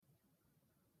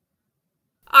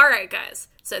All right, guys.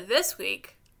 So this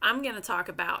week, I'm going to talk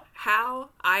about how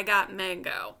I got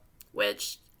Mango,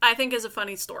 which I think is a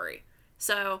funny story.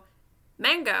 So,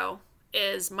 Mango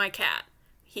is my cat.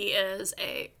 He is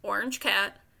a orange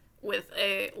cat with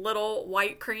a little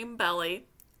white cream belly.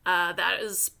 That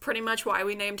is pretty much why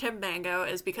we named him Mango,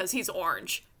 is because he's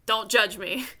orange. Don't judge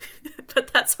me,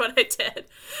 but that's what I did.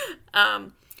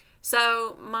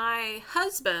 So my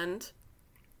husband,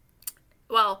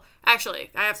 well, actually,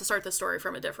 I have to start the story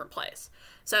from a different place.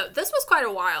 So this was quite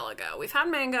a while ago. We've had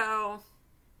Mango,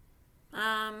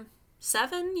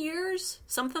 7 years,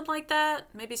 something like that,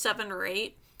 maybe 7 or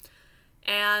 8.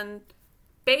 And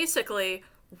basically,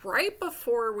 right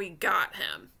before we got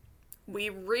him, we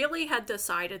really had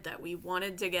decided that we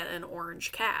wanted to get an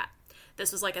orange cat.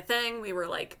 This was like a thing. We were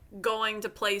like going to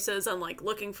places and like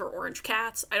looking for orange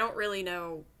cats. I don't really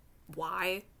know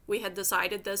why we had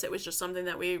decided this. It was just something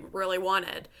that we really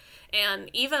wanted. And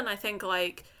even I think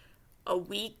like a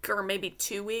week or maybe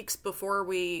 2 weeks before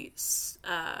we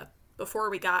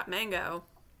got Mango,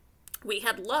 we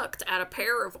had looked at a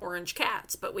pair of orange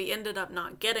cats, but we ended up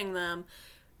not getting them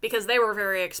because they were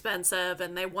very expensive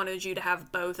and they wanted you to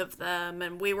have both of them,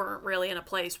 and we weren't really in a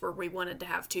place where we wanted to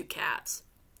have 2 cats.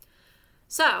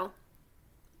 So,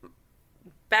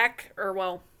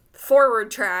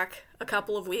 forward track a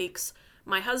couple of weeks,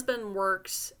 my husband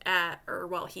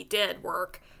he did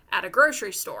work at a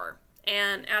grocery store.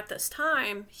 And at this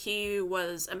time, he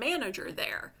was a manager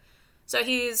there. So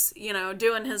he's,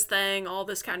 doing his thing, all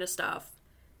this kind of stuff.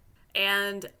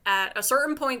 And at a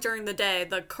certain point during the day,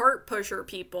 the cart pusher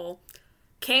people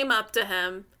came up to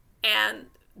him and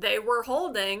they were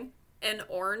holding an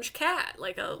orange cat,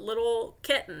 like a little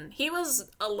kitten. He was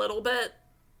a little bit,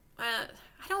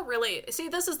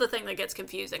 this is the thing that gets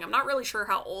confusing. I'm not really sure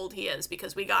how old he is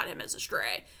because we got him as a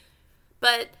stray.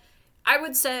 But I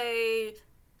would say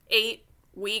 8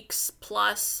 weeks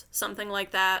plus, something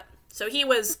like that. So he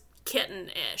was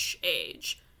kitten-ish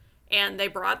age. And they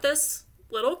brought this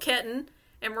little kitten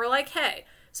and we're like, hey.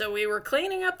 So we were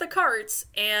cleaning up the carts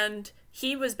and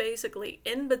he was basically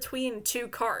in between 2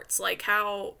 carts. Like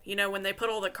how, when they put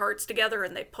all the carts together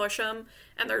and they push them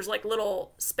and there's like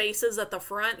little spaces at the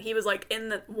front, he was like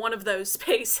in one of those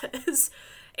spaces.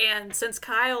 And since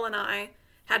Kyle and I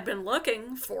had been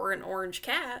looking for an orange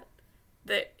cat,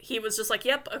 that he was just like,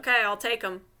 yep, okay, I'll take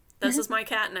him. This is my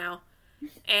cat now.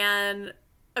 And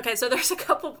okay, so there's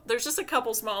just a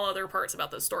couple small other parts about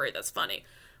this story that's funny.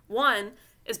 One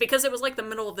is because it was like the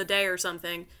middle of the day or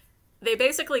something, they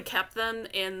basically kept them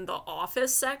in the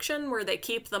office section where they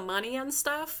keep the money and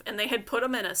stuff, and they had put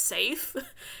them in a safe.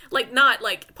 Like, not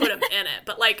like put them in it,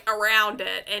 but like around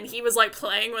it, and he was like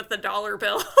playing with the dollar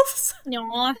bills.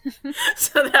 Aww.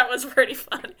 So that was pretty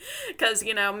fun, because,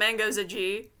 Mango's a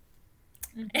G.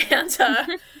 And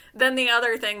then the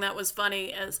other thing that was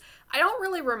funny is, I don't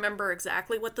really remember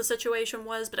exactly what the situation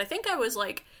was, but I think I was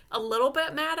like a little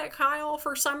bit mad at Kyle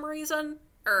for some reason.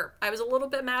 Or I was a little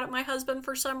bit mad at my husband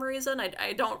for some reason.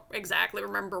 I don't exactly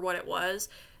remember what it was.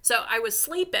 So I was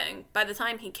sleeping by the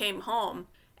time he came home.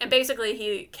 And basically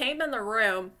he came in the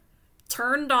room,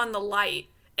 turned on the light,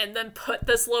 and then put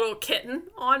this little kitten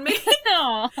on me.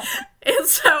 And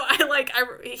so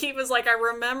he was like, I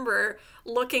remember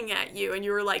looking at you and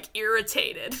you were like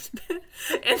irritated.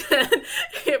 And then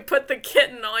he put the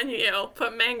kitten on you,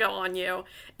 put Mango on you,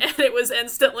 and it was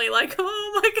instantly like,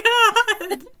 oh my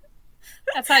God.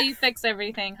 That's how you fix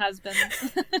everything, husband.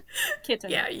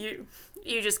 Kitten. Yeah, you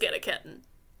just get a kitten.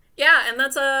 Yeah, and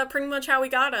that's pretty much how we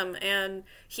got him. And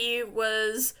he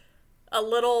was a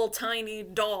little tiny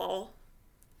doll,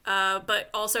 but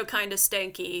also kind of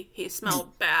stanky. He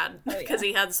smelled bad because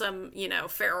he had some,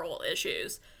 feral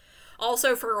issues.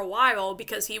 Also, for a while,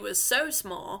 because he was so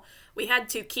small, we had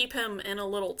to keep him in a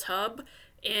little tub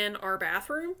in our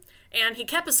bathroom, and he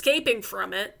kept escaping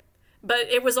from it.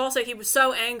 But it was also, he was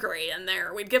so angry in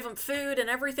there. We'd give him food and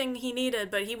everything he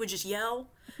needed, but he would just yell.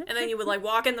 And then you would,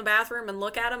 walk in the bathroom and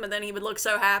look at him, and then he would look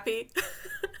so happy.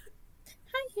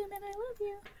 Hi, human, I love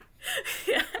you.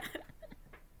 Yeah.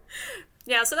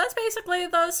 Yeah, so that's basically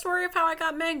the story of how I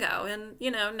got Mango. And,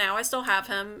 now I still have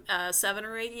him 7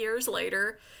 or 8 years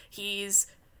later. He's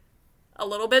a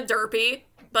little bit derpy,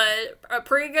 but a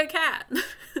pretty good cat.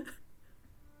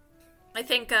 I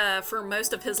think for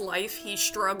most of his life, he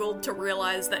struggled to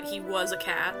realize that he was a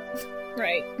cat.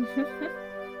 Right.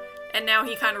 And now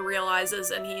he kind of realizes,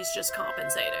 and he's just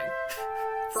compensating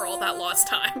for all that lost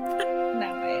time.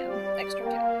 Now I am extra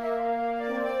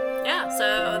cat. Yeah,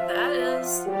 so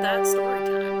that's story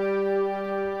time.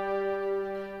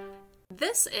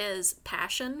 This is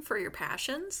Passion for Your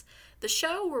Passions, the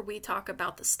show where we talk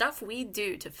about the stuff we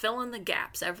do to fill in the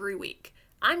gaps every week.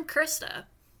 I'm Krista.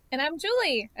 And I'm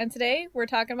Julie, and today we're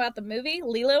talking about the movie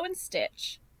Lilo and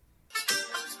Stitch.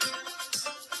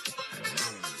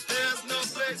 There's no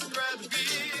place I'd rather be.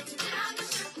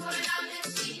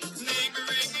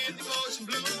 Lingering in the ocean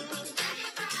blue.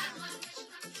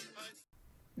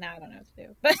 Now I don't know what to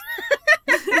do, but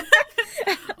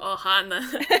Ohana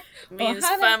means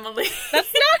Ohana. family.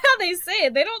 that's not how they say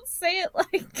it. They don't say it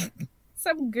like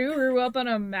some guru up on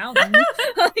a mountain.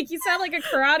 Like, you sound like a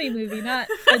karate movie, not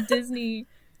a Disney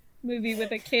movie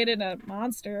with a kid and a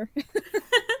monster.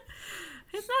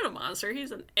 He's not a monster, he's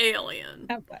an alien.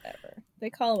 Oh, whatever. They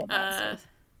call him a monster.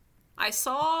 I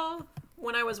saw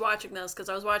when I was watching this, because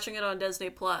I was watching it on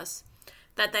Disney Plus,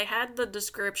 that they had the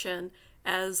description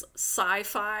as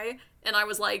sci-fi, and I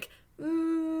was like,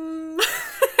 and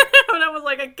I was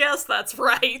like, I guess that's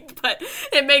right, but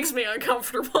it makes me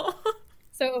uncomfortable.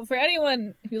 So, for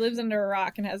anyone who lives under a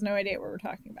rock and has no idea what we're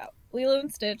talking about, Lilo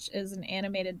and Stitch is an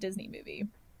animated Disney movie.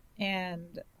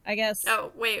 And I guess...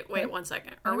 Oh, wait, 1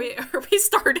 second. Are we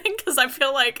starting? Because I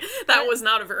feel like that was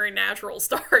not a very natural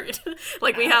start.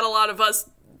 Like, we had a lot of us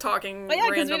talking Well, yeah,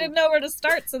 because we random... didn't know where to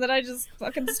start, so then I just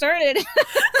fucking started. Okay.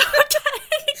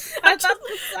 I thought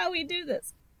that's how we do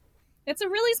this. It's a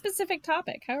really specific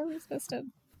topic. How are we supposed to...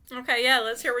 Okay, yeah,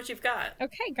 let's hear what you've got.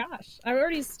 Okay, gosh.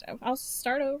 I'll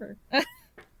start over.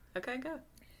 Okay, go.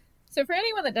 So for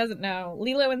anyone that doesn't know,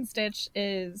 Lilo and Stitch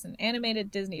is an animated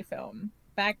Disney film.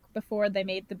 Back before they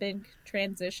made the big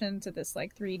transition to this,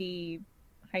 like, 3D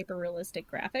hyper-realistic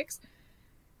graphics.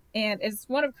 And it's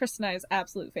one of Chris and I's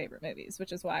absolute favorite movies,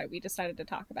 which is why we decided to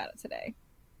talk about it today.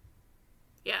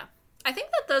 Yeah. I think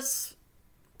that this...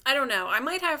 I don't know. I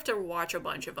might have to watch a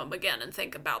bunch of them again and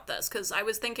think about this, because I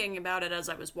was thinking about it as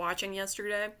I was watching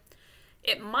yesterday.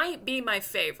 It might be my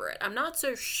favorite. I'm not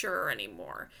so sure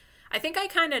anymore. I think I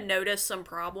kind of noticed some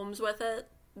problems with it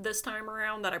this time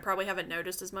around that I probably haven't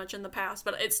noticed as much in the past,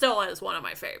 but it still is one of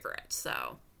my favorites,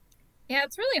 so... Yeah,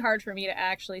 it's really hard for me to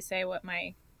actually say what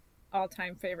my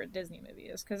all-time favorite Disney movie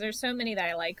is, because there's so many that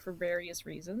I like for various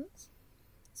reasons.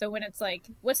 So when it's like,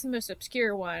 what's the most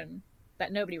obscure one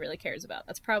that nobody really cares about?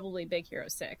 That's probably Big Hero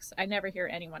 6. I never hear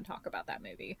anyone talk about that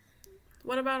movie.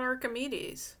 What about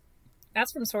Archimedes?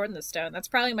 That's from Sword in the Stone. That's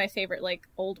probably my favorite, like,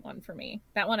 old one for me.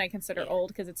 That one I consider old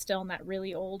because it's still in that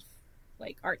really old,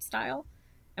 like, art style.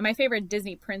 And my favorite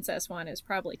Disney princess one is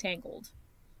probably Tangled.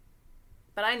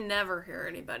 But I never hear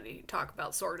anybody talk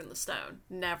about Sword in the Stone.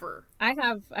 Never. I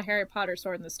have a Harry Potter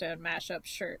Sword in the Stone mashup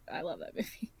shirt. I love that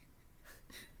movie.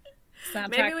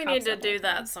 Maybe we need to do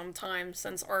that sometime,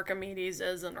 since Archimedes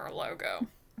is in our logo.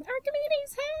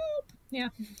 Archimedes, help! Yeah.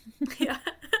 Yeah.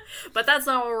 But that's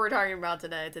not what we're talking about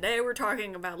today. Today we're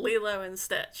talking about Lilo and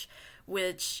Stitch,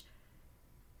 which...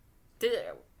 Did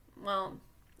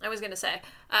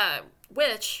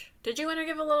you want to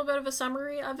give a little bit of a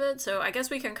summary of it? So I guess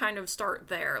we can kind of start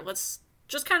there. Let's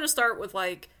just kind of start with,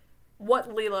 like,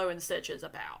 what Lilo and Stitch is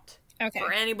about. Okay.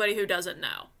 For anybody who doesn't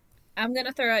know. I'm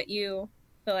gonna throw at you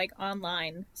the, like,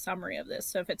 online summary of this.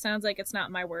 So if it sounds like it's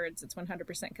not my words, it's 100%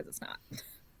 because it's not.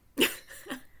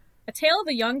 A tale of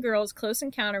a young girl's close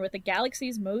encounter with the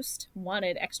galaxy's most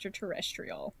wanted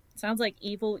extraterrestrial. Sounds like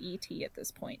evil E.T. at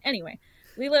this point. Anyway,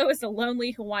 Lilo is a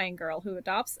lonely Hawaiian girl who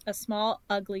adopts a small,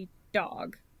 ugly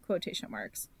dog, quotation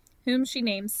marks, whom she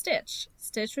names Stitch.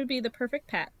 Stitch would be the perfect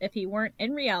pet if he weren't,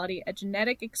 in reality, a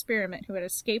genetic experiment who had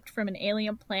escaped from an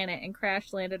alien planet and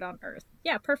crash-landed on Earth.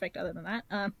 Yeah, perfect, other than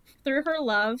that. Through her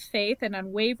love, faith, and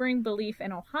unwavering belief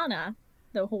in Ohana,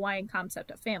 the Hawaiian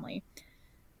concept of family,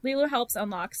 Lilo helps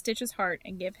unlock Stitch's heart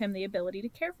and give him the ability to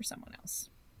care for someone else.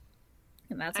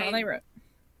 And that's all they wrote.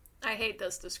 I hate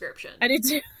this description. I do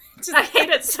too. I hate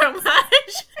it so much.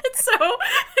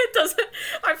 It doesn't,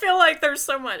 I feel like there's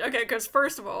so much. Okay, because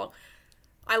first of all,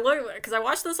 because I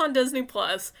watched this on Disney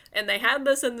Plus, and they had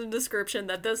this in the description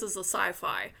that this is a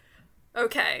sci-fi.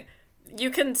 Okay, you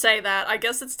can say that. I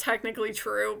guess it's technically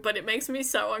true, but it makes me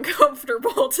so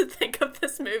uncomfortable to think of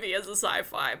this movie as a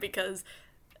sci-fi, because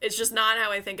it's just not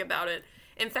how I think about it.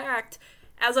 In fact,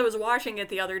 as I was watching it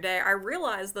the other day, I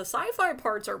realized the sci-fi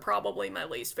parts are probably my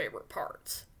least favorite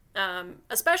parts.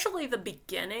 Especially the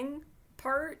beginning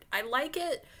part. I like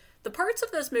it. The parts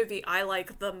of this movie I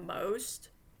like the most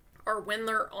are when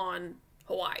they're on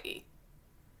Hawaii.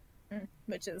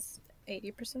 Which is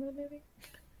 80% of the movie?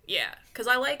 Yeah, because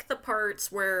I like the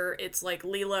parts where it's like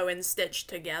Lilo and Stitch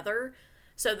together.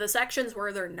 So the sections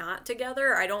where they're not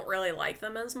together, I don't really like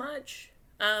them as much.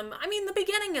 I mean, the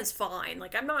beginning is fine.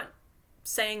 Like, I'm not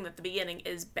saying that the beginning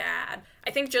is bad. I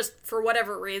think just for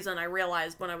whatever reason, I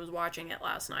realized when I was watching it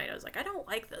last night, I was like, I don't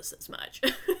like this as much.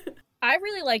 I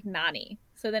really like Nani.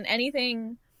 So then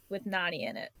anything with Nani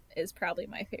in it is probably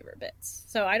my favorite bits.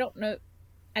 So I don't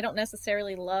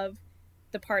necessarily love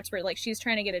the parts where like she's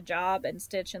trying to get a job and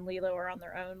Stitch and Lilo are on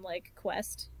their own like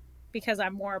quest, because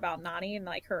I'm more about Nani and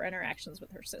like her interactions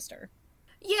with her sister.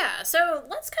 Yeah, so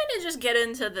let's kind of just get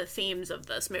into the themes of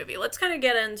this movie. Let's kind of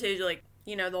get into, like,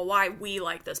 you know, the why we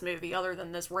like this movie, other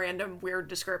than this random weird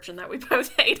description that we both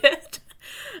hated.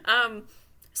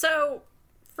 So,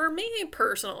 for me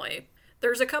personally,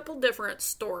 there's a couple different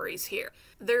stories here.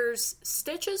 There's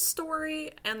Stitch's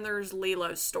story and there's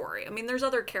Lilo's story. I mean, there's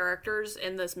other characters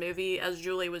in this movie, as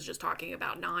Julie was just talking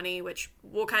about Nani, which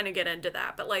we'll kind of get into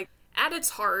that. But, like, at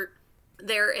its heart,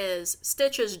 there is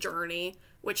Stitch's journey,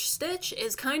 which Stitch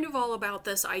is kind of all about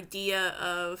this idea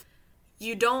of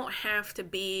you don't have to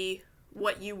be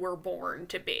what you were born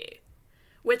to be.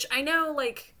 Which I know,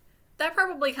 like, that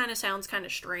probably kind of sounds kind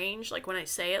of strange, like, when I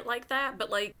say it like that, but,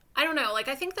 like, I don't know, like,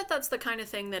 I think that that's the kind of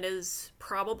thing that is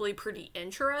probably pretty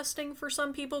interesting for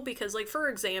some people, because, like, for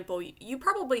example, you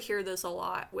probably hear this a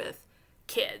lot with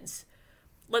kids.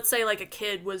 Let's say, like, a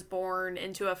kid was born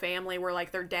into a family where,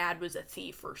 like, their dad was a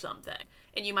thief or something.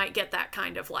 And you might get that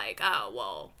kind of, like, oh,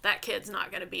 well, that kid's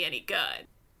not going to be any good.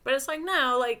 But it's like,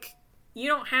 no, like, you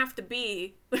don't have to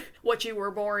be what you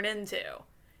were born into.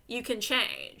 You can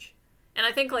change. And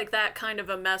I think, like, that kind of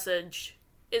a message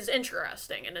is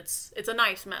interesting, and it's a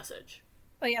nice message.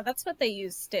 Well, yeah, that's what they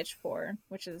use Stitch for,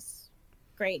 which is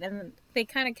great. And they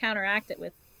kind of counteract it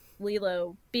with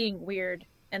Lilo being weird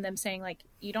and them saying, like,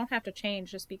 you don't have to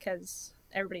change just because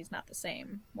everybody's not the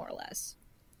same, more or less.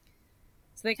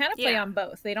 So they kind of play on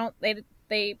both.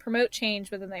 They promote change,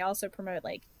 but then they also promote,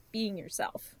 like, being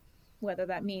yourself, whether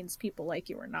that means people like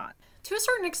you or not. To a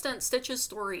certain extent, Stitch's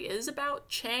story is about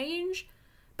change,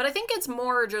 but I think it's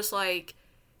more just, like,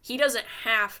 he doesn't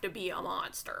have to be a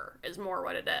monster, is more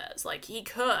what it is. Like, he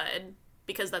could,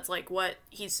 because that's, like, what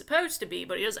he's supposed to be,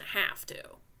 but he doesn't have to.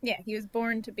 Yeah, he was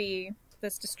born to be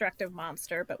this destructive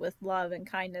monster, but with love and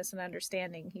kindness and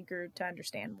understanding, he grew to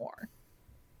understand more.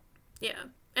 Yeah.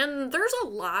 And there's a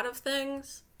lot of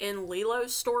things in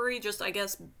Lilo's story, just, I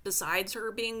guess, besides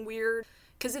her being weird.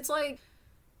 Because it's like,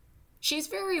 she's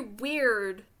very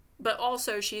weird, but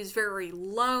also she's very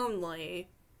lonely.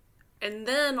 And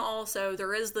then also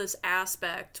there is this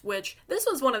aspect, which, this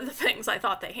was one of the things I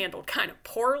thought they handled kind of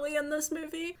poorly in this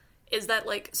movie, is that,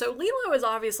 like, so Lilo is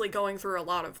obviously going through a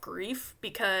lot of grief,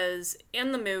 because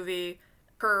in the movie,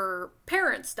 her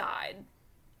parents died.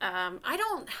 I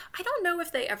don't know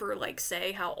if they ever, like,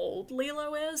 say how old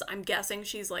Lilo is. I'm guessing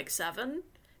she's, like, 7,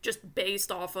 just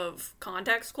based off of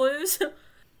context clues.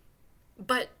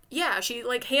 But, yeah, she,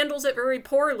 like, handles it very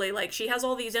poorly. Like, she has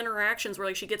all these interactions where,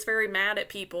 like, she gets very mad at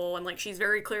people, and, like, she's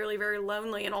very clearly very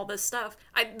lonely and all this stuff.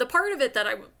 The part of it that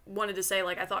I wanted to say,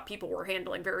 like, I thought people were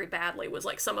handling very badly was,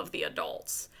 like, some of the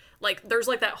adults. Like, there's,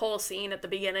 like, that whole scene at the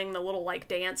beginning, the little, like,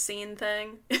 dance scene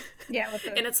thing. Yeah, with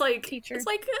the and it's like, teacher. It's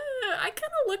like, I kind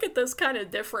of look at this kind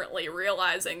of differently,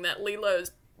 realizing that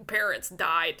Lilo's parents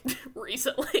died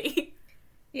recently.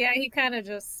 Yeah, he kind of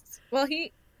just, well,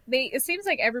 it seems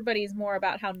like everybody's more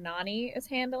about how Nani is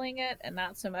handling it and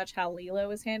not so much how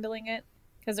Lilo is handling it.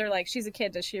 Because they're like, she's a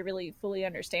kid, does she really fully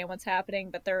understand what's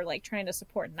happening? But they're, like, trying to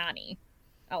support Nani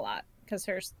a lot.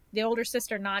 Because the older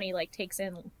sister, Nani, like, takes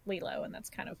in Lilo, and that's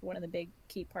kind of one of the big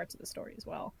key parts of the story as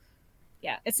well.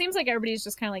 Yeah, it seems like everybody's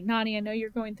just kind of like, Nani, I know you're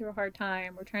going through a hard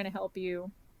time, we're trying to help you.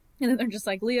 And then they're just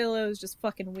like, Lilo's just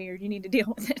fucking weird, you need to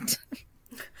deal with it.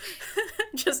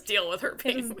 Just deal with her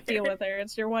being weird. Deal with her,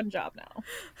 it's your one job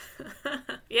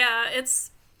now. Yeah,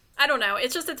 I don't know,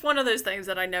 it's one of those things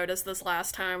that I noticed this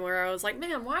last time where I was like,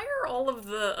 man, why are all of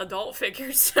the adult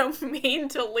figures so mean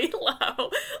to Lilo?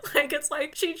 Like, it's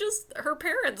like, her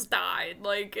parents died.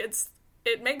 Like,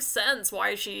 it makes sense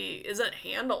why she isn't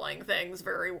handling things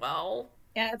very well.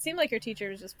 Yeah, it seemed like her teacher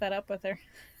was just fed up with her.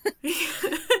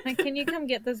 Like, can you come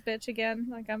get this bitch again?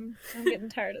 Like, I'm getting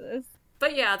tired of this.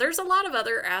 But yeah, there's a lot of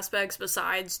other aspects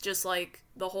besides just, like,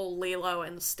 the whole Lilo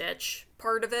and Stitch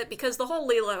part of it, because the whole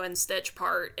Lilo and Stitch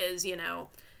part is, you know,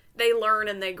 they learn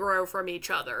and they grow from each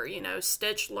other. You know,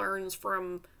 Stitch learns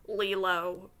from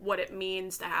Lilo what it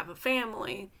means to have a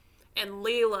family, and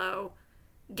Lilo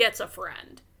gets a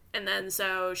friend. And then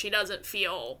so she doesn't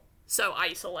feel so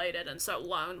isolated and so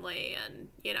lonely and,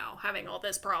 you know, having all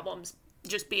this problems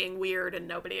just being weird and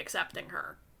nobody accepting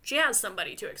her. She has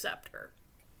somebody to accept her.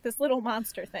 This little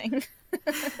monster thing.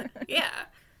 Yeah.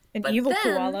 An evil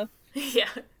koala. Yeah.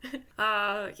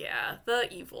 Yeah, the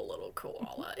evil little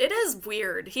koala. It is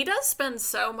weird. He does spend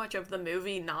so much of the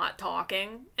movie not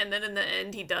talking, and then in the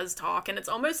end he does talk, and it's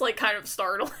almost, like, kind of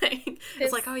startling.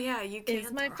 It's like, oh yeah, you can't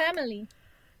It's my talk. family.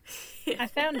 Yeah. I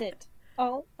found it.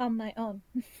 All on my own.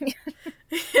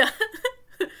 Yeah.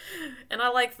 And I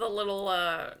like the little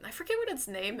I forget what its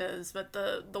name is, but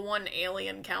the one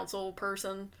alien council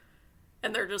person,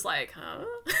 and they're just like, "Huh?"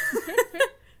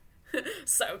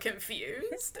 So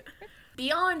confused.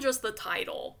 Beyond just the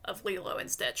title of Lilo and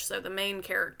Stitch, so the main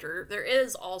character, there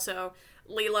is also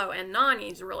Lilo and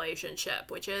Nani's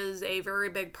relationship, which is a very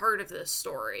big part of this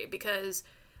story because,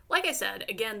 like I said,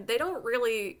 again, they don't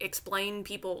really explain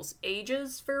people's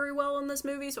ages very well in this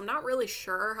movie, so I'm not really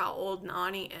sure how old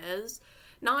Nani is.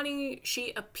 Nani,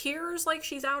 she appears like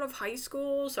she's out of high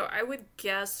school, so I would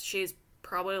guess she's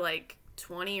probably like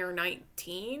 20 or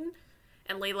 19.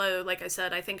 And Lilo, like I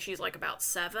said, I think she's like about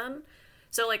 7.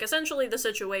 So, like, essentially the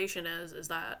situation is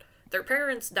that their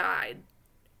parents died,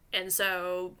 and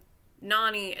so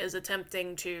Nani is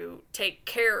attempting to take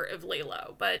care of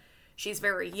Lilo, but she's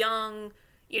very young,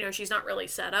 she's not really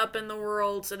set up in the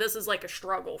world, so this is like a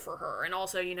struggle for her, and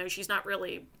also, she's not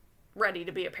really ready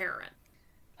to be a parent.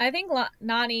 I think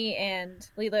Nani and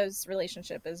Lilo's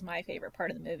relationship is my favorite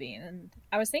part of the movie, and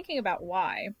I was thinking about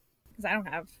why, because I don't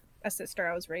have a sister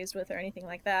I was raised with or anything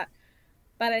like that.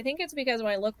 But I think it's because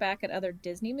when I look back at other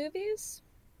Disney movies,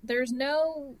 there's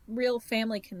no real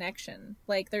family connection.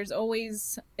 Like, there's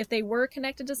always, if they were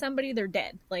connected to somebody, they're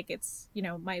dead. Like, it's,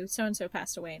 my so and so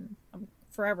passed away and I'm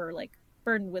forever, like,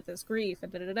 burdened with this grief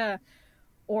and da da da.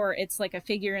 Or it's like a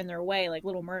figure in their way, like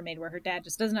Little Mermaid, where her dad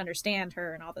just doesn't understand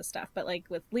her and all this stuff. But, like,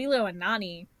 with Lilo and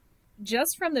Nani,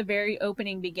 just from the very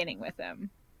opening beginning with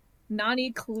them,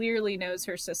 Nani clearly knows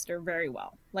her sister very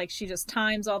well. Like, she just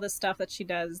times all this stuff that she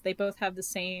does. They both have the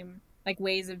same, like,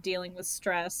 ways of dealing with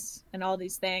stress and all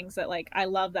these things that, like, I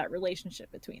love that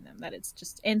relationship between them. That it's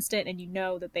just instant and you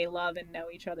know that they love and know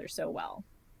each other so well.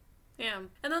 Yeah.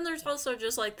 And then there's also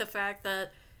just, like, the fact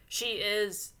that she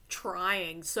is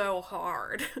trying so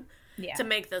hard Yeah. to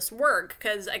make this work.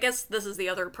 Because I guess this is the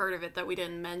other part of it that we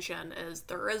didn't mention, is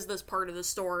there is this part of the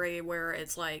story where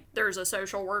it's like there's a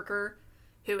social worker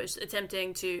who is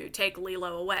attempting to take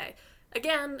Lilo away.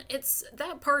 Again, it's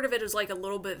that part of it is like a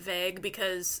little bit vague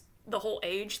because the whole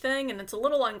age thing, and it's a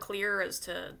little unclear as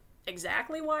to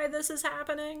exactly why this is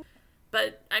happening.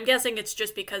 But I'm guessing it's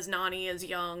just because Nani is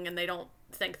young and they don't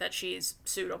think that she's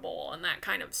suitable and that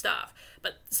kind of stuff.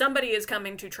 But somebody is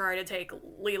coming to try to take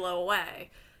Lilo away,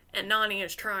 and Nani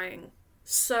is trying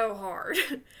so hard,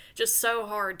 just so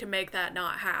hard to make that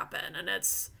not happen, and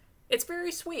it's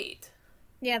very sweet.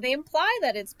 Yeah, they imply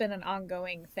that it's been an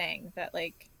ongoing thing, that,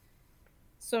 like,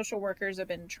 social workers have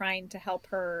been trying to help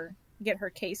her get her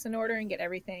case in order and get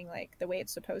everything, like, the way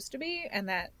it's supposed to be, and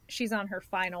that she's on her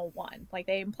final one. Like,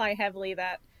 they imply heavily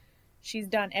that she's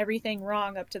done everything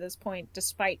wrong up to this point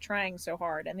despite trying so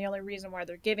hard, and the only reason why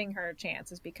they're giving her a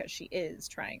chance is because she is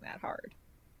trying that hard.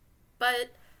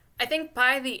 But I think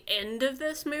by the end of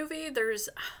this movie,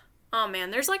 oh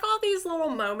man, there's like all these little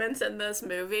moments in this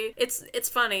movie. It's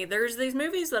funny. There's these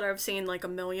movies that I've seen like a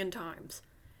million times.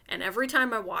 And every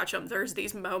time I watch them, there's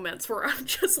these moments where I'm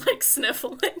just like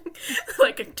sniffling.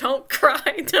 Like, don't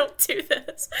cry, don't do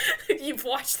this. You've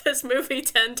watched this movie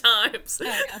 10 times. Oh,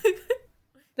 yeah.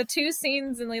 The two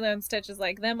scenes in Lilo and Stitch is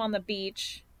like them on the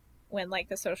beach when, like,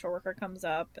 the social worker comes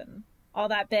up and all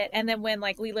that bit. And then when,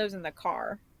 like, Lilo's in the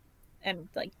car and,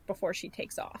 like, before she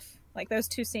takes off. Like, those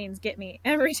two scenes get me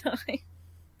every time.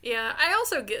 Yeah, I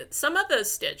also get some of the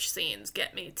Stitch scenes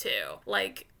get me too.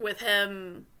 Like, with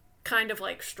him kind of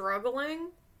like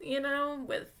struggling,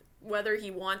 with whether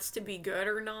he wants to be good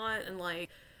or not, and like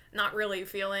not really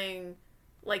feeling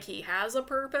like he has a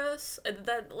purpose.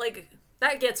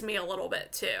 That gets me a little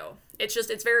bit too.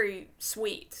 It's very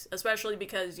sweet, especially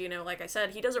because, like I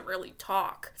said, he doesn't really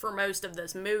talk for most of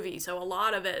this movie, so a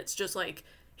lot of it's just like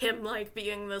him like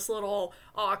being this little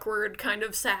awkward kind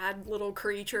of sad little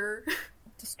creature.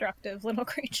 Destructive little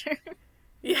creature.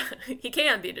 Yeah, he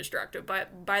can be destructive,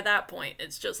 but by that point,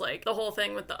 it's just like the whole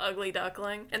thing with the ugly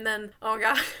duckling. And then, oh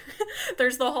god,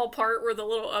 there's the whole part where the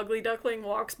little ugly duckling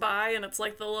walks by and it's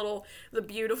like the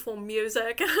beautiful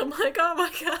music. And I'm like, oh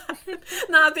my god,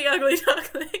 not the ugly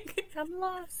duckling. I'm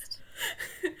lost.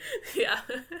 Yeah.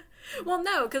 Well,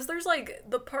 no, because there's like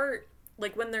the part,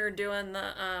 like when they're doing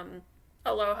the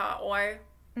Aloha Oi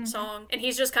song, and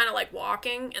he's just kind of like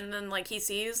walking, and then like he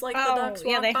sees like the ducks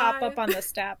walk they by. hop up on the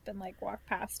step and like walk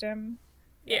past him.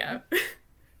 Yeah.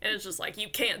 And it's just like, you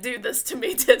can't do this to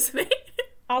me, Disney.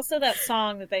 Also, that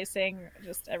song that they sing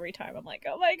just every time, I'm like,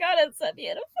 oh my god, it's so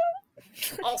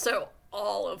beautiful. Also,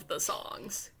 all of the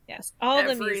songs. Yes, all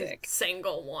the Every music.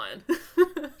 single one.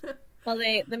 Well,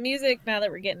 the music, now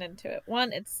that we're getting into it,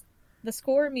 the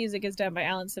score music is done by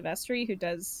Alan Silvestri, who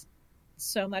does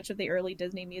so much of the early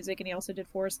Disney music, and he also did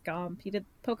Forrest Gump, he did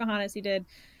Pocahontas, he did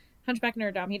Hunchback of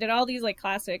Notre Dame. He did all these like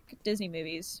classic Disney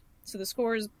movies. So the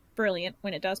score is brilliant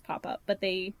when it does pop up. But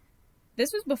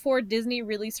this was before Disney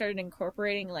really started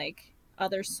incorporating like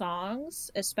other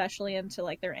songs, especially into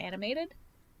like their animated.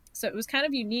 So it was kind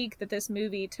of unique that this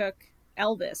movie took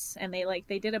Elvis and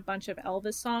they did a bunch of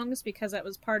Elvis songs because that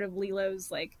was part of Lilo's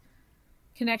like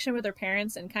connection with her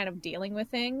parents and kind of dealing with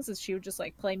things, is she would just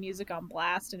like play music on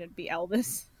blast and it'd be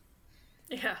Elvis.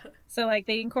 Yeah. So like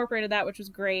they incorporated that, which was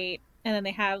great. And then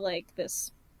they have like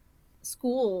this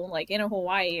school like in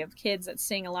Hawaii of kids that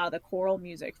sing a lot of the choral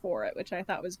music for it, which I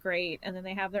thought was great. And then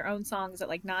they have their own songs that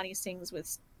like Nani sings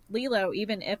with Lilo,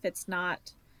 even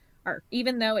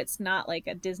though it's not like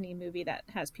a Disney movie that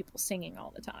has people singing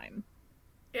all the time.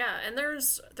 Yeah, and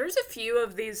there's a few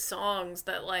of these songs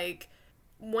that like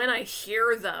when I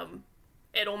hear them,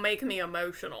 it'll make me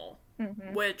emotional.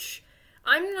 Mm-hmm. Which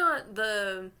I'm not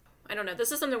I don't know,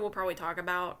 this is something we'll probably talk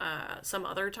about some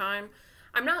other time.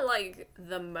 I'm not like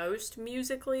the most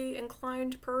musically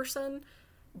inclined person,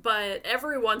 but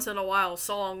every once in a while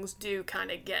songs do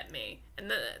kind of get me.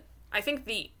 And I think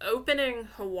the opening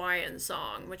Hawaiian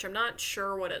song, which I'm not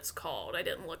sure what it's called, I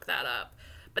didn't look that up,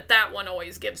 but that one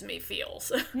always gives me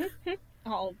feels.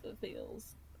 All of the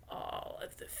feels. All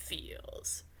of the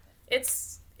feels.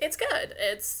 It's good.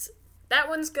 That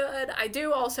one's good. I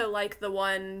do also like the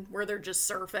one where they're just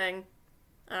surfing.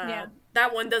 Yeah.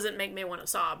 That one doesn't make me want to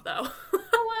sob, though.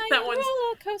 That one's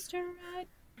roller coaster ride.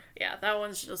 Yeah, that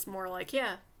one's just more like,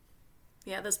 yeah,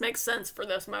 this makes sense for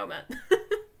this moment.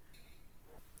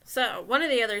 So, one of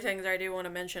the other things I do want to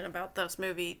mention about this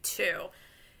movie, too,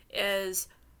 is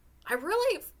I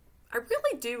really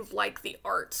do like the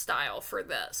art style for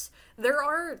this. There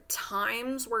are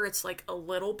times where it's, like, a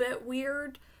little bit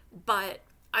weird, but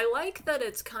I like that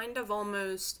it's kind of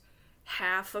almost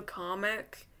half a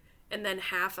comic and then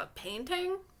half a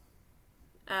painting.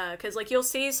 Because, like, you'll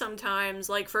see sometimes,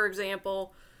 like, for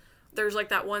example, there's, like,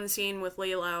 that one scene with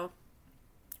Lilo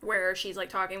where she's, like,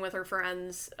 talking with her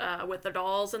friends with the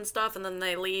dolls and stuff, and then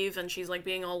they leave, and she's, like,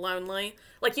 being all lonely.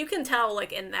 Like, you can tell,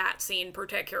 like, in that scene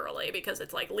particularly, because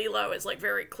it's, like, Lilo is, like,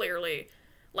 very clearly,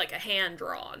 like, a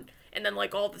hand-drawn. And then,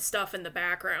 like, all the stuff in the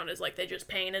background is, like, they just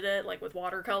painted it, like, with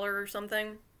watercolor or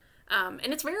something. And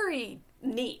it's very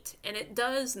neat, and it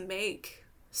does make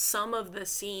some of the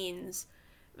scenes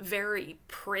very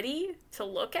pretty to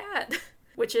look at,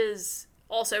 which is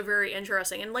also very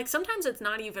interesting. And like sometimes it's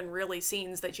not even really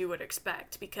scenes that you would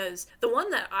expect, because the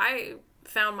one that I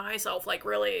found myself like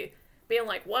really being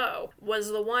like, whoa,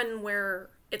 was the one where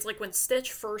it's like when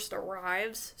Stitch first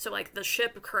arrives, so like the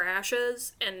ship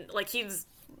crashes and like he's,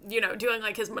 you know, doing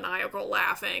like his maniacal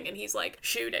laughing and he's like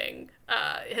shooting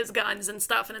his guns and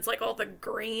stuff, and it's like all the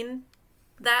green.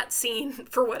 That scene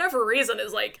for whatever reason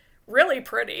is like really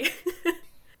pretty.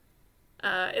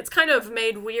 It's kind of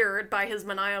made weird by his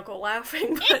maniacal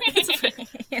laughing, but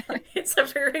it's a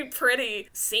very pretty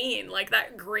scene. Like,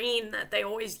 that green that they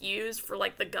always use for,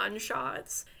 like, the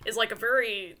gunshots is, like, a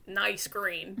very nice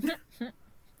green.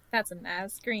 That's a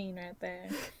nice green right there.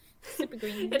 Super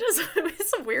green.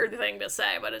 It's a weird thing to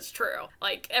say, but it's true.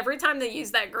 Like, every time they use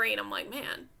that green, I'm like,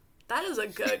 man, that is a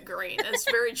good green. It's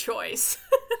very choice.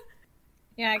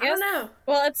 Yeah, I guess. I don't know.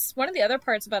 Well, it's one of the other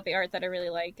parts about the art that I really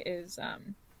like is,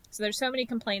 so there's so many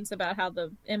complaints about how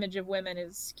the image of women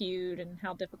is skewed and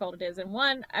how difficult it is. And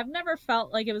one, I've never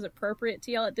felt like it was appropriate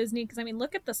to yell at Disney, because, I mean,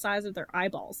 look at the size of their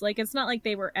eyeballs. Like, it's not like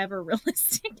they were ever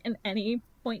realistic in any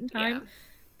point in time. Yeah.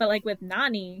 But, like, with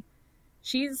Nani,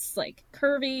 she's, like,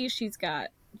 curvy, she's got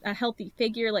a healthy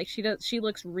figure, like, she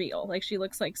looks real. Like, she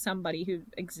looks like somebody who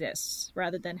exists,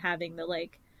 rather than having the,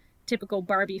 like, typical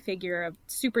Barbie figure of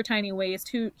super tiny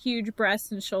waist, huge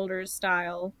breasts and shoulders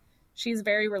style. She's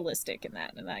very realistic in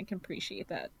that, and I can appreciate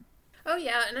that. Oh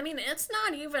yeah, and I mean, it's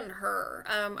not even her.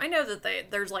 I know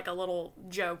that there's like a little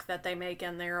joke that they make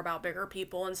in there about bigger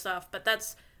people and stuff, but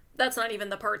that's not even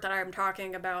the part that I'm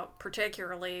talking about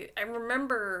particularly. I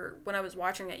remember when I was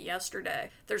watching it yesterday,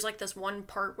 there's like this one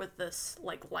part with this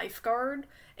like lifeguard,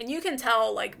 and you can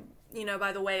tell, like, you know,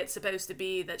 by the way it's supposed to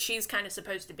be, that she's kind of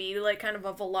supposed to be like kind of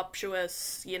a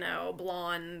voluptuous, you know,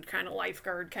 blonde kind of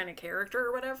lifeguard kind of character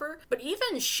or whatever. But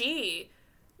even she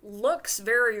looked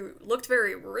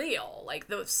very real. Like,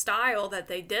 the style that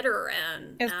they did her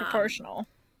in is proportional.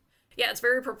 Yeah, it's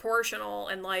very proportional,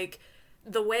 and like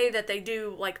the way that they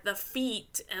do like the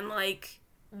feet and like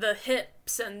the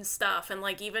hips and stuff, and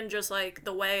like even just like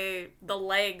the way the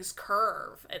legs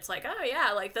curve, it's like, oh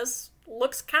yeah, like this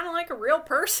looks kind of like a real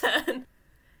person.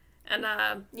 And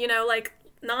you know, like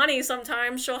Nani,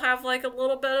 sometimes she'll have like a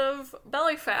little bit of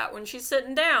belly fat when she's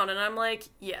sitting down, and I'm like,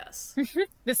 yes.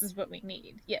 This is what we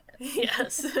need. Yes.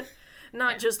 Yes.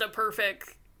 Not just a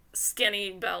perfect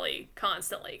skinny belly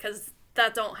constantly, because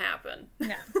that don't happen.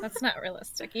 No, that's not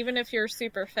realistic. Even if you're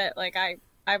super fit, like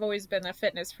I've always been a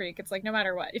fitness freak. It's like no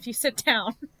matter what, if you sit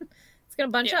down, it's gonna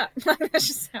bunch Yeah. up. That's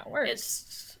just how it works.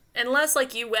 It's unless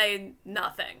like you weigh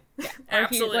nothing. Yeah. Or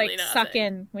Absolutely if you like nothing. suck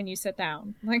in when you sit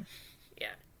down. Like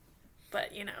Yeah.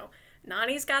 But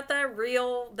Nani's got that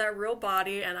real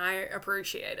body, and I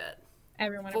appreciate it.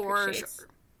 everyone For appreciates sure.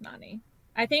 Nani.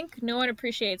 I think no one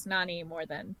appreciates Nani more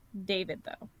than David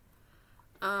though.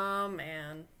 Oh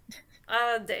man.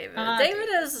 David. Ah, David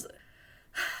is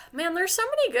man, there's so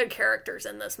many good characters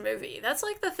in this movie. That's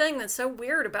like the thing that's so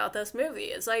weird about this movie.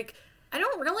 Is like I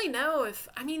don't really know if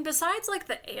besides like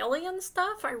the alien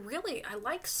stuff, I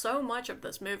like so much of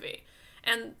this movie.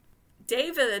 And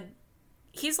David,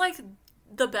 he's like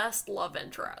the best love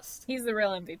interest. He's the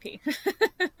real MVP.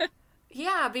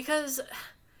 Yeah, because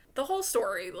the whole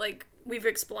story, like we've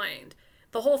explained,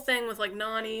 the whole thing with like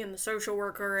Nani and the social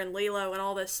worker and Lilo and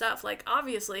all this stuff, like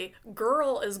obviously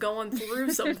girl is going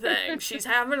through something. She's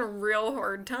having a real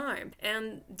hard time.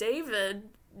 And David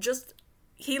just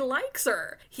he likes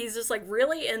her. He's just like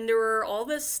really into her, all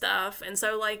this stuff. And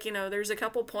so like, there's a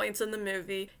couple points in the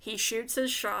movie. He shoots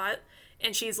his shot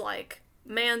and she's like,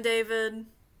 "Man, David,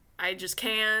 I just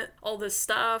can't," all this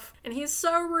stuff. And he's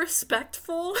so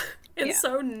respectful and Yeah.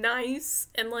 so nice.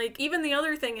 And like, even the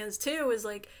other thing is too, is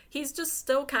like, he's just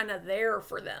still kind of there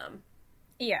for them.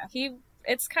 Yeah,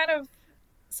 it's kind of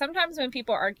sometimes when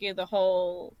people argue the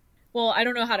whole, well, I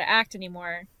don't know how to act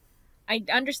anymore. I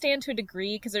understand to a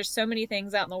degree because there's so many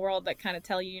things out in the world that kind of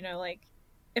tell you, like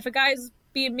if a guy's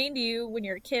being mean to you when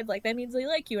you're a kid, like that means they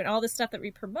like you and all this stuff that we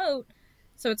promote.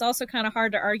 So it's also kind of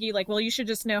hard to argue like, well, you should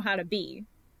just know how to be.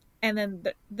 And then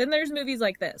there's movies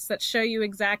like this that show you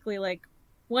exactly like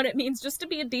what it means just to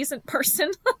be a decent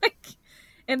person, like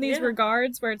in these Yeah.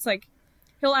 regards, where it's like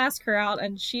he'll ask her out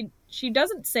and she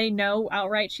doesn't say no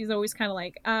outright. She's always kind of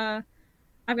like,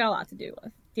 I've got a lot to deal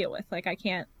with. Like I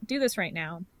can't do this right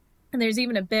now. And there's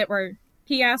even a bit where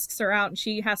he asks her out and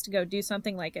she has to go do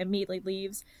something, like immediately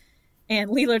leaves, and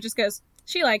Lilo just goes,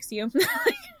 "She likes you."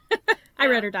 I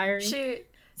read her diary. She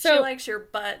So- likes your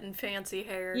butt and fancy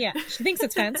hair. Yeah, she thinks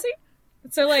it's fancy.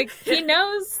 So, like, he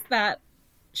knows that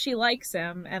she likes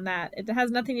him and that it has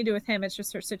nothing to do with him. It's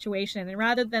just her situation. And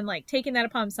rather than, like, taking that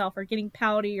upon himself or getting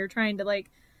pouty or trying to,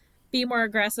 like, be more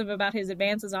aggressive about his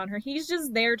advances on her, he's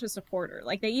just there to support her.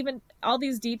 Like, they even, all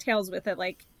these details with it,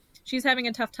 like, she's having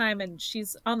a tough time and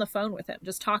she's on the phone with him,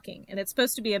 just talking. And it's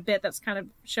supposed to be a bit that's kind of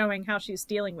showing how she's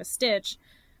dealing with Stitch.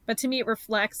 But to me, it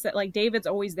reflects that, like, David's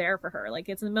always there for her. Like,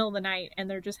 it's in the middle of the night and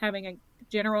they're just having a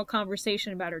general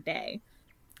conversation about her day.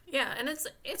 Yeah, and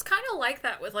it's kind of like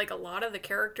that with like a lot of the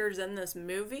characters in this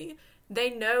movie. They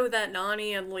know that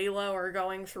Nani and Lilo are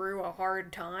going through a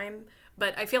hard time,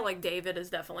 but I feel like David is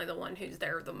definitely the one who's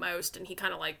there the most, and he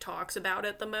kind of like talks about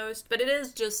it the most. But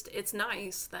it's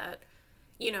nice that,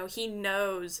 he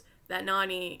knows that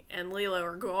Nani and Lilo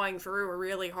are going through a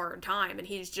really hard time, and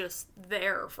he's just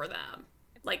there for them.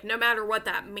 Like, no matter what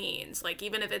that means, like,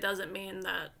 even if it doesn't mean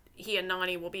that he and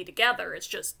Nani will be together, it's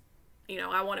just,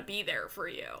 I want to be there for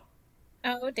you.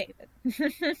 Oh, David.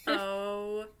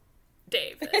 Oh,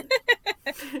 David.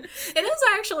 It is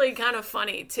actually kind of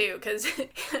funny, too, because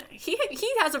he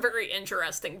has a very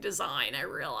interesting design, I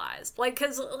realized. Like,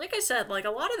 because, like I said, like,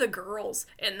 a lot of the girls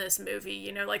in this movie,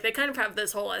 like, they kind of have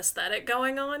this whole aesthetic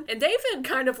going on. And David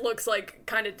kind of looks, like,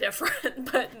 kind of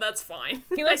different, but that's fine.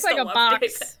 He looks I like still a love box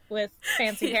David. with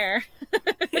fancy hair.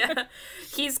 Yeah.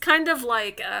 He's kind of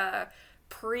like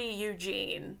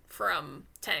pre-Eugene from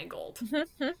Tangled.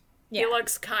 He Yeah.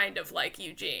 looks kind of like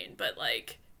Eugene, but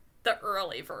like the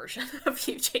early version of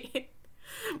Eugene.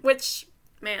 Which,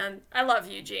 man, I love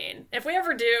Eugene. If we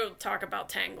ever do talk about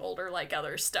Tangled or like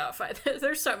other stuff,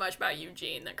 there's so much about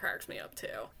Eugene that cracks me up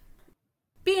too.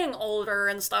 Being older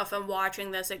and stuff and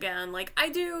watching this again, like I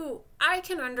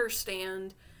can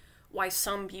understand why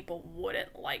some people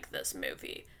wouldn't like this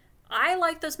movie. I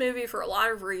like this movie for a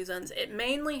lot of reasons. It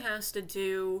mainly has to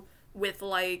do with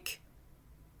like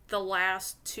the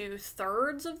last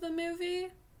 2/3 of the movie.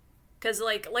 Because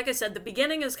like I said, the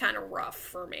beginning is kind of rough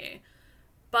for me.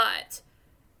 But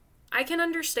I can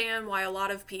understand why a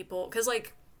lot of people, because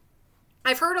like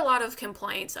I've heard a lot of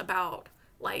complaints about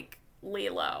like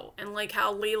Lilo and like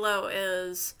how Lilo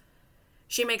is,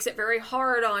 she makes it very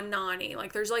hard on Nani.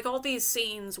 Like there's like all these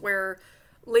scenes where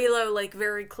Lilo like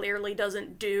very clearly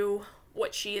doesn't do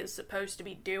what she is supposed to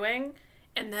be doing,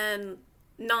 and then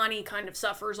Nani kind of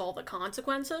suffers all the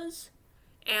consequences.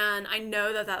 And I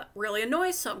know that that really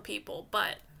annoys some people,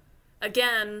 but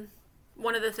again,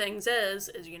 one of the things is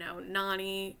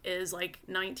Nani is like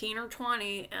 19 or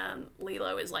 20 and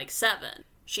Lilo is like 7.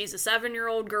 she's a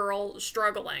 7-year-old girl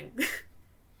struggling.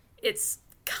 It's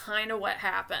kind of what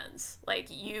happens. Like,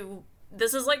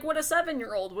 this is like what a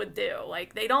 7-year-old would do.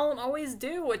 Like, they don't always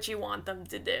do what you want them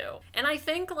to do. And I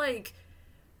think, like,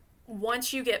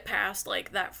 once you get past,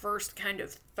 like, that first kind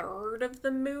of third of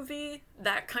the movie,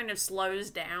 that kind of slows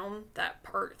down that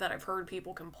part that I've heard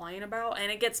people complain about,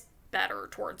 and it gets better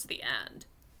towards the end.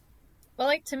 Well,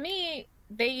 like, to me,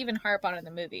 they even harp on it in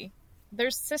the movie.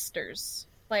 They're sisters.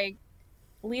 Like,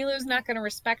 Lilo's not going to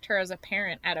respect her as a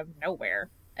parent out of nowhere,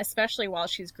 especially while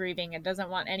she's grieving and doesn't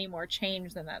want any more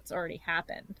change than that's already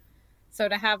happened. So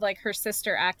to have, like, her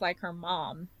sister act like her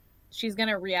mom, she's going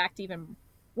to react even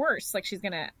worse. Like, she's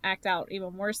going to act out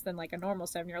even worse than, like, a normal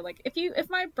 7-year-old. Like, if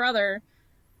my brother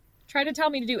tried to tell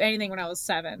me to do anything when I was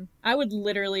 7, I would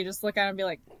literally just look at him and be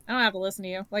like, I don't have to listen to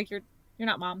you. Like, you're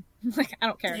not mom. Like, I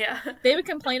don't care. Yeah. They would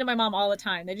complain to my mom all the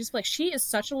time. They'd just be like, she is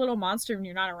such a little monster when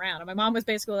you're not around. And my mom was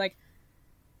basically like,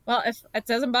 well, if it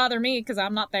doesn't bother me because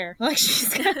I'm not there. Like, she's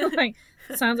kind of like,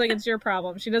 sounds like it's your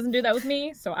problem. She doesn't do that with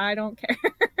me, so I don't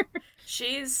care.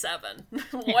 She's 7.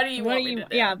 What do you want me to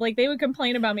do? Yeah, like, they would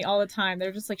complain about me all the time.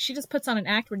 They're just like, she just puts on an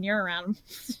act when you're around.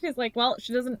 She's like, well,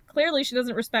 she doesn't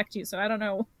respect you, so I don't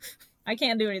know. I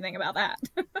can't do anything about that.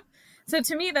 So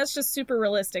to me, that's just super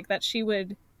realistic that she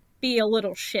would be a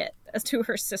little shit as to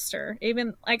her sister.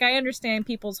 Even, like, I understand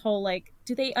people's whole, like,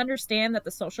 do they understand that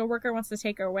the social worker wants to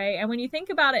take her away? And when you think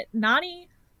about it, Nani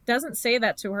doesn't say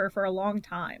that to her for a long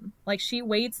time. Like, she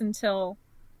waits until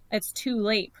it's too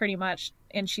late, pretty much,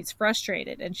 and she's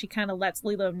frustrated, and she kind of lets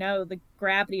Lilo know the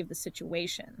gravity of the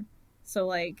situation. So,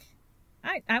 like,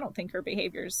 I don't think her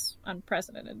behavior's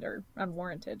unprecedented or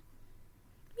unwarranted.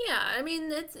 Yeah, I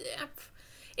mean,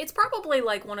 it's probably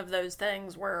like one of those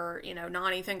things where, you know,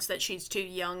 Nani thinks that she's too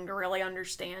young to really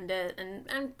understand it,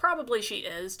 and probably she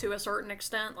is to a certain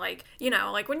extent. Like, you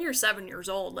know, like, when you're 7 years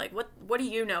old, like, what do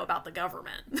you know about the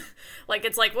government? Like,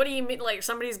 it's like, what do you mean, like,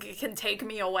 somebody can take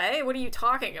me away? What are you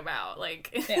talking about?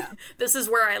 Like, yeah. This is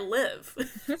where I live.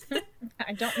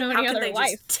 I don't know any other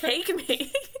life. Just take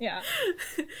me. Yeah.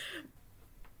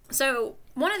 So,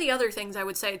 one of the other things I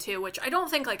would say, too, which I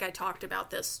don't think, like, I talked about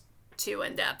this too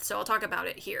in depth, so I'll talk about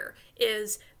it here,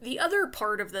 is the other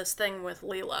part of this thing with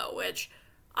Lilo, which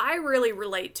I really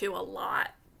relate to a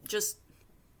lot, just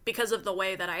because of the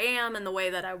way that I am and the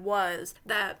way that I was,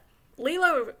 that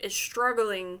Lilo is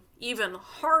struggling even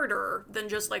harder than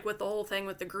just, like, with the whole thing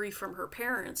with the grief from her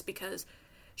parents, because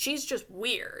she's just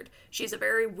weird. She's a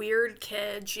very weird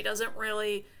kid. She doesn't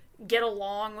really get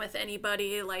along with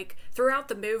anybody. Like, throughout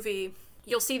the movie,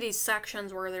 you'll see these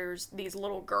sections where there's these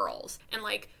little girls, and,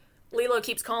 like, Lilo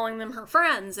keeps calling them her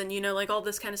friends, and, you know, like, all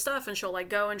this kind of stuff, and she'll, like,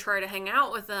 go and try to hang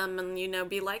out with them, and, you know,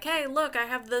 be like, hey, look, I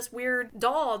have this weird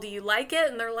doll, do you like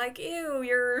it? And they're like, ew,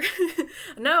 you're,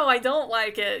 no, I don't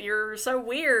like it, you're so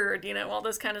weird, you know, all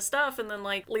this kind of stuff, and then,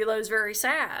 like, Lilo's very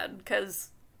sad, because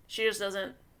she just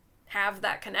doesn't have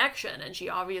that connection, and she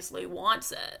obviously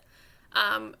wants it.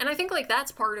 And I think, like,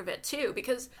 that's part of it, too,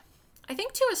 because I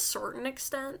think to a certain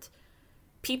extent,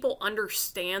 people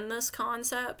understand this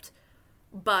concept,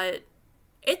 but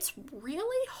it's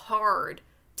really hard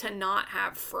to not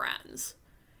have friends.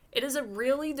 It is a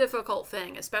really difficult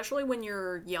thing, especially when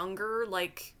you're younger,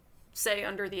 like, say,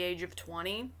 under the age of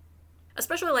 20.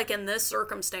 Especially, like, in this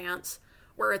circumstance,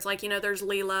 where it's like, you know, there's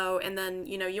Lilo, and then,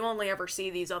 you know, you only ever see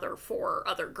these 4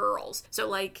 other girls. So,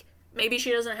 like, maybe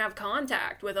she doesn't have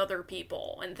contact with other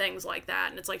people and things like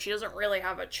that, and it's like she doesn't really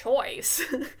have a choice.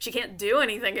 She can't do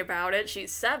anything about it.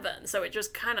 She's 7, so it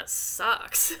just kind of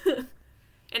sucks.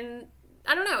 And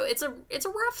I don't know, it's a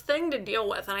rough thing to deal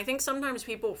with, and I think sometimes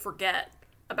people forget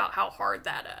about how hard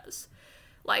that is.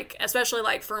 Like, especially,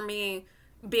 like, for me,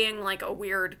 being, like, a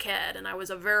weird kid, and I was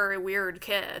a very weird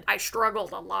kid, I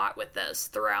struggled a lot with this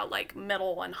throughout, like,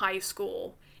 middle and high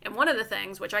school. And one of the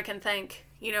things, which I can thank,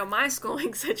 you know, my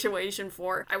schooling situation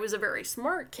for, I was a very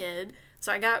smart kid,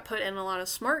 so I got put in a lot of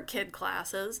smart kid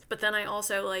classes, but then I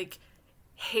also, like,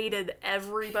 hated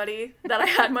everybody that I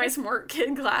had my smart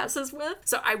kid classes with.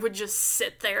 So I would just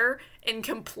sit there in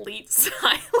complete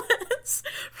silence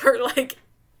for, like,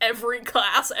 every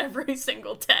class every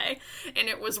single day. And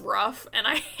it was rough, and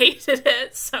I hated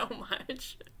it so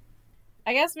much.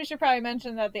 I guess we should probably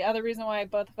mention that the other reason why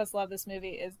both of us love this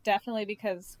movie is definitely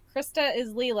because Krista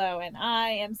is Lilo and I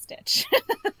am Stitch.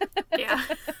 Yeah.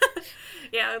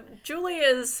 Yeah, Julie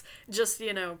is just,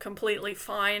 you know, completely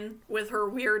fine with her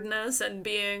weirdness and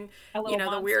being, you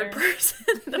know, the weird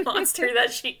person, the monster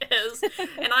that she is.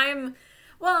 And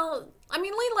well, I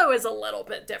mean, Lilo is a little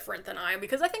bit different than I am,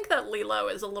 because I think that Lilo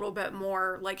is a little bit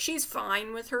more, like, she's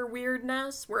fine with her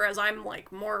weirdness, whereas I'm,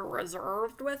 like, more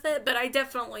reserved with it, but I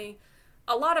definitely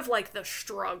a lot of, like, the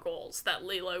struggles that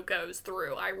Lilo goes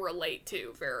through, I relate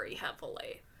to very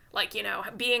heavily. Like, you know,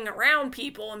 being around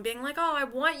people and being like, oh, I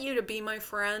want you to be my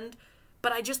friend,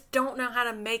 but I just don't know how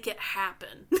to make it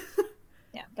happen.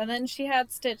 Yeah, but then she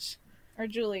had Stitch, or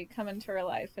Julie, come into her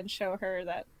life and show her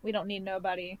that we don't need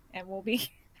nobody, and we'll be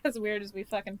as weird as we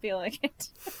fucking feel like it.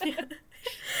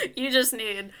 You just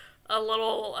need a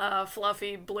little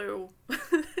fluffy blue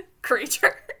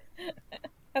creature.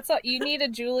 That's all. You need a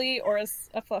Julie or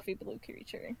a fluffy blue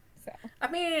creature. So I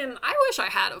mean, I wish I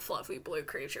had a fluffy blue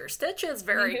creature. Stitch is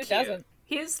very who cute. doesn't?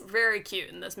 He's very cute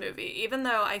in this movie, even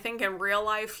though I think in real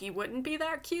life he wouldn't be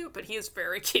that cute, but he is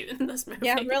very cute in this movie.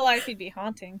 Yeah, in real life he'd be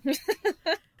haunting.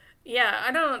 Yeah,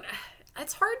 I don't...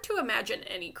 It's hard to imagine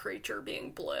any creature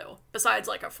being blue, besides,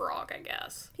 like, a frog, I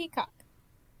guess. Peacock.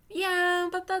 Yeah,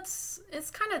 but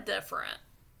it's kind of different.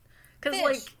 Because, Fish.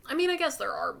 like, I mean, I guess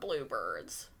there are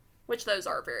bluebirds, which those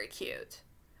are very cute.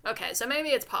 Okay, so maybe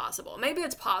it's possible. Maybe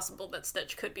it's possible that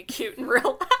Stitch could be cute in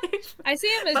real life. I see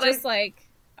him as But just like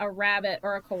a rabbit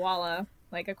or a koala.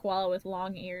 Like a koala with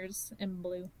long ears and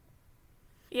blue.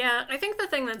 Yeah, I think the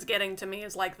thing that's getting to me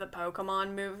is, like, the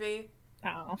Pokemon movie.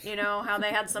 Oh. You know, how they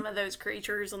had some of those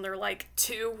creatures and they're, like,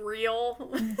 too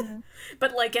real.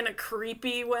 But, like, in a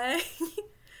creepy way.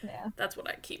 Yeah. That's what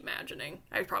I keep imagining.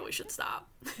 I probably should stop.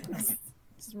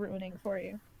 It's ruining for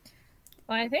you.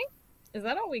 Well, I think, is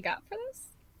that all we got for this?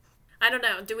 I don't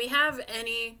know. Do we have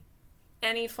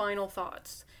any final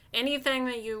thoughts? Anything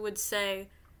that you would say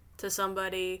to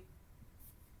somebody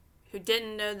who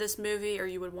didn't know this movie or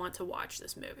you would want to watch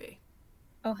this movie?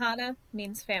 Ohana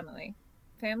means family.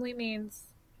 Family means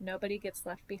nobody gets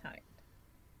left behind.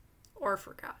 Or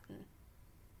forgotten.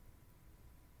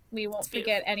 We won't It's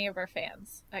forget any of our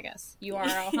fans, I guess. You are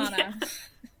Ohana.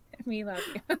 We love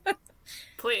you.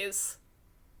 Please,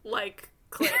 like,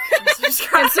 click, and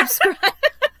subscribe. And subscribe.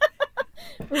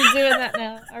 We're doing that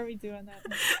now. Are we doing that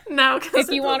now? No, because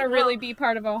If you want to really be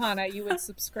part of Ohana, you would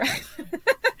subscribe.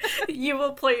 you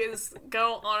will please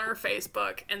go on our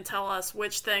Facebook and tell us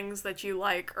which things that you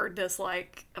like or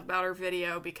dislike about our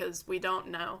video, because we don't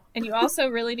know. And you also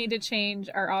really need to change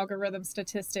our algorithm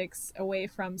statistics away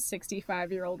from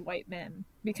 65-year-old white men,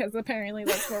 because apparently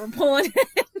that's where we're pulling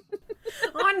it.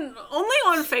 Only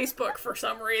on Facebook for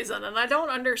some reason, and I don't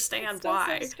understand Still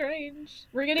why. so strange.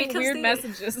 We're getting Because weird the-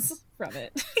 messages from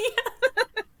it.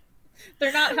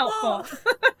 They're not helpful.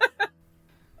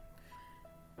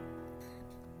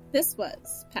 This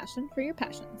was Passion for Your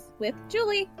Passions with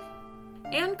Julie.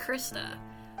 And Krista,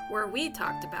 where we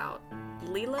talked about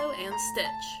Lilo and Stitch.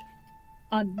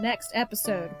 On next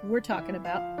episode, we're talking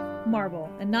about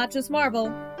Marvel. And not just Marvel,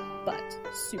 but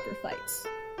super fights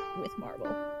with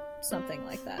Marvel. Something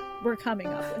like that. We're coming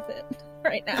up with it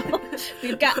right now.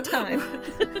 We've got time.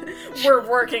 We're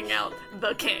working out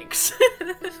the kinks.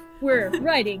 We're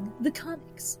writing the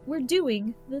comics. We're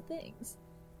doing the things.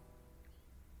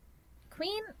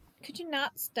 Queen, could you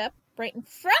not step right in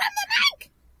front of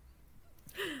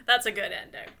the mic? That's a good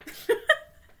ending.